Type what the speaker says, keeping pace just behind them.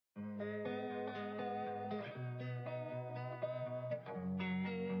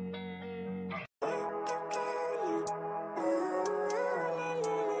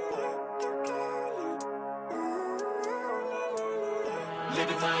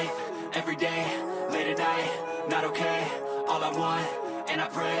life, every day, late at night, not okay. All I want, and I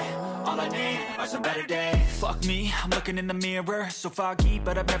pray, all I need are some better days. Fuck me, I'm looking in the mirror, so foggy,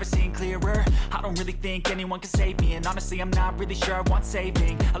 but I've never seen clearer. I don't really think anyone can save me, and honestly I'm not really sure I want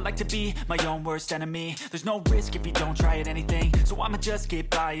saving. I like to be my own worst enemy. There's no risk if you don't try at anything, so I'ma just keep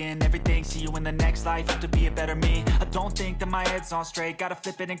buying everything. See you in the next life, hope to be a better me. I don't think that my head's on straight, gotta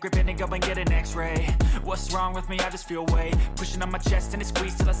flip it and grip it and go and get an x-ray. What's wrong with me? I just feel weight pushing on my chest and it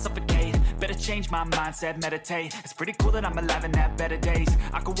squeezes till I suffocate. Better change my mindset, meditate. It's pretty cool that I'm alive and have better days.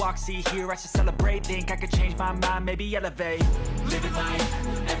 I could walk, see, hear, I should celebrate. Think I could change my mind, maybe elevate. Living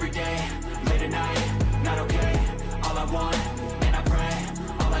life, every day, late at night, not okay. All I want, and I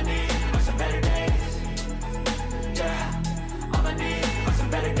pray, all I need are some better days. Yeah, all I need are some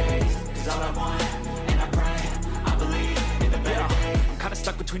better days. Cause all I want, and I pray, I believe in the better days. I'm kinda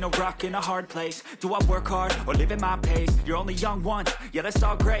stuck between a rock and a hard place. Do I work hard or live at my pace? You're only young once, yeah that's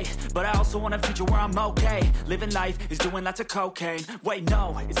all great, but I also want a future where I'm okay. Living life is doing lots of cocaine. Wait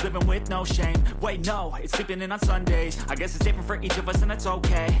no, it's living with no shame. Wait no, it's sleeping in on Sundays. I guess it's different for each of us and that's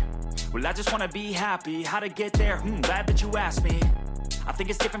okay. Well I just wanna be happy, how to get there? Glad that you asked me. I think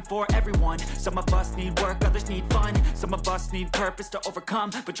it's different for everyone. Some of us need work, others need fun. Some of us need purpose to overcome.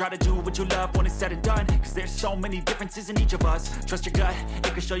 But try to do what you love when it's said and done. Cause there's so many differences in each of us. Trust your gut,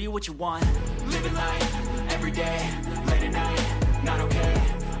 it can show you what you want. Living life, every day, late at night, not okay.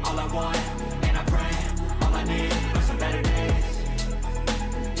 All I want, and I pray, all I need are some better days.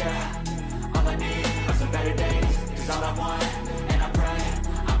 Yeah, all I need are some better days. Cause all I want, and I pray,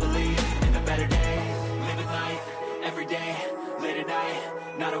 I believe in the better days. Living life, every day, late at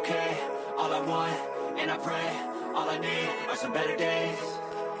night, not okay. All I want, and I pray, all I need are some better days.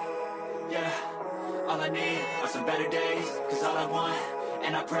 Yeah, all I need are some better days. Cause all I want,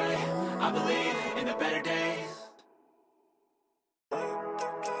 and I pray, I believe in the better days.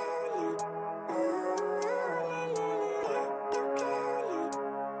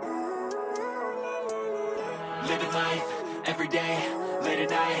 Living life, every day, late at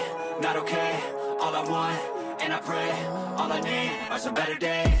night, not okay. All I want, and I pray, all I need are some better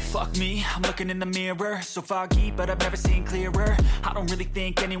days. Fuck me, I'm looking in the mirror, so foggy, but I've never seen clearer. I don't really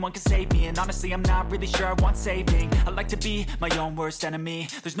think anyone can save me, and honestly I'm not really sure I want saving. I like to be my own worst enemy.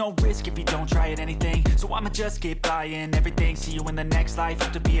 There's no risk if you don't try at anything, so I'ma just keep buying everything. See you in the next life,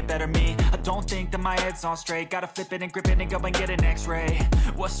 hope to be a better me. I don't think that my head's on straight, gotta flip it and grip it and go and get an x-ray.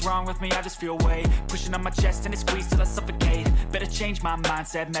 What's wrong with me? I just feel weight pushing on my chest and it squeezes till I suffocate. Better change my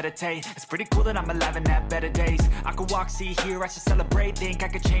mindset, meditate. It's pretty cool that I'm alive and have better days. I could walk, see, hear, I should celebrate. Think I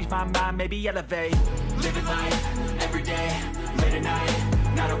could change my mind, maybe elevate. Living life, every day, late at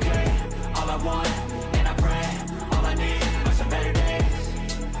night, not okay. All I want, and I pray, all I need are some better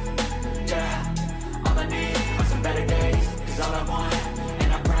days. Yeah, all I need are some better days. Cause all I want,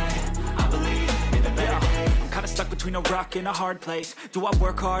 and I pray, I believe in the better days. I'm kinda stuck between a rock and a hard place. Do I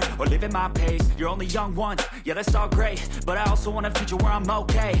work hard or live at my pace? You're only young once, yeah that's all great, but I also want a future where I'm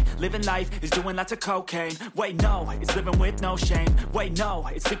okay. Living life is doing lots of cocaine. Wait no, it's living with no shame. Wait no,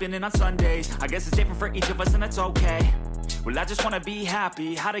 it's sleeping in on Sundays. I guess it's different for each of us and that's okay. Well I just wanna be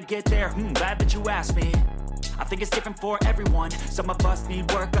happy, how to get there? Glad that you asked me. I think it's different for everyone. Some of us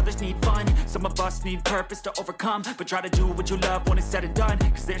need work, others need fun. Some of us need purpose to overcome. But try to do what you love when it's said and done.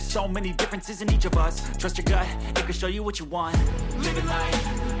 Cause there's so many differences in each of us. Trust your gut, it can show you what you want. Living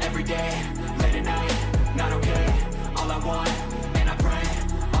life, every day, late at night, not okay. All I want, and I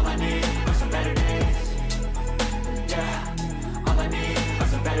pray, all I need are some better days. Yeah, all I need are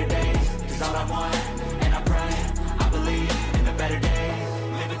some better days. Cause all I want, and I pray, I believe in the better days.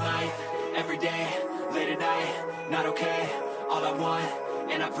 Living life, every day, late at night, not okay. All I want,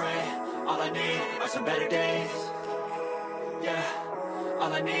 and I pray, all I need are some better days. Yeah,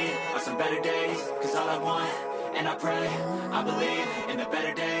 all I need are some better days. Cause all I want, and I pray, I believe in the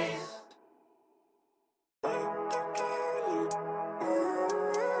better days.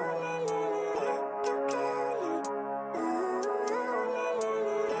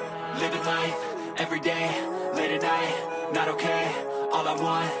 Living life, every day, late at night, not okay. All I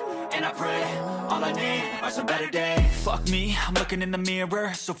want, and I pray, all I need are some better days. Fuck me, I'm looking in the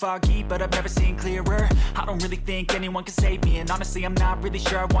mirror, so foggy, but I've never seen clearer. I don't really think anyone can save me, and honestly I'm not really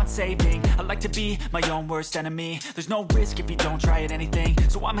sure I want saving. I like to be my own worst enemy. There's no risk if you don't try at anything,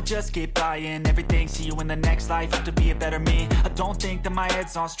 so I'ma just keep buying everything. See you in the next life, hope to be a better me. I don't think that my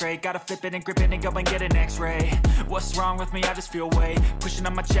head's on straight, gotta flip it and grip it and go and get an x-ray. What's wrong with me? I just feel weight pushing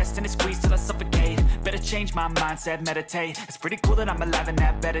on my chest and it squeezes till I suffocate. Better change my mindset, meditate. It's pretty cool that I'm alive and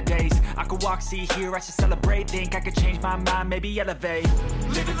have better days. I could walk, see, hear, I should celebrate. Think I could change my mind, maybe elevate.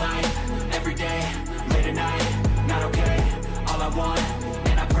 Living life, every day, late at night, not okay. All I want,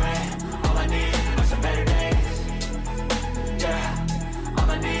 and I pray,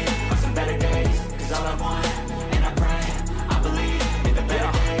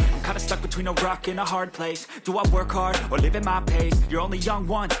 rock in a hard place. Do I work hard or live at my pace? You're only young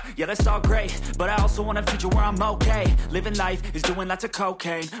once, yeah that's all great, but I also want a future where I'm okay. Living life is doing lots of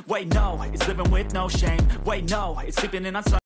cocaine. Wait no, it's living with no shame. Wait no, it's sleeping in on Sunday.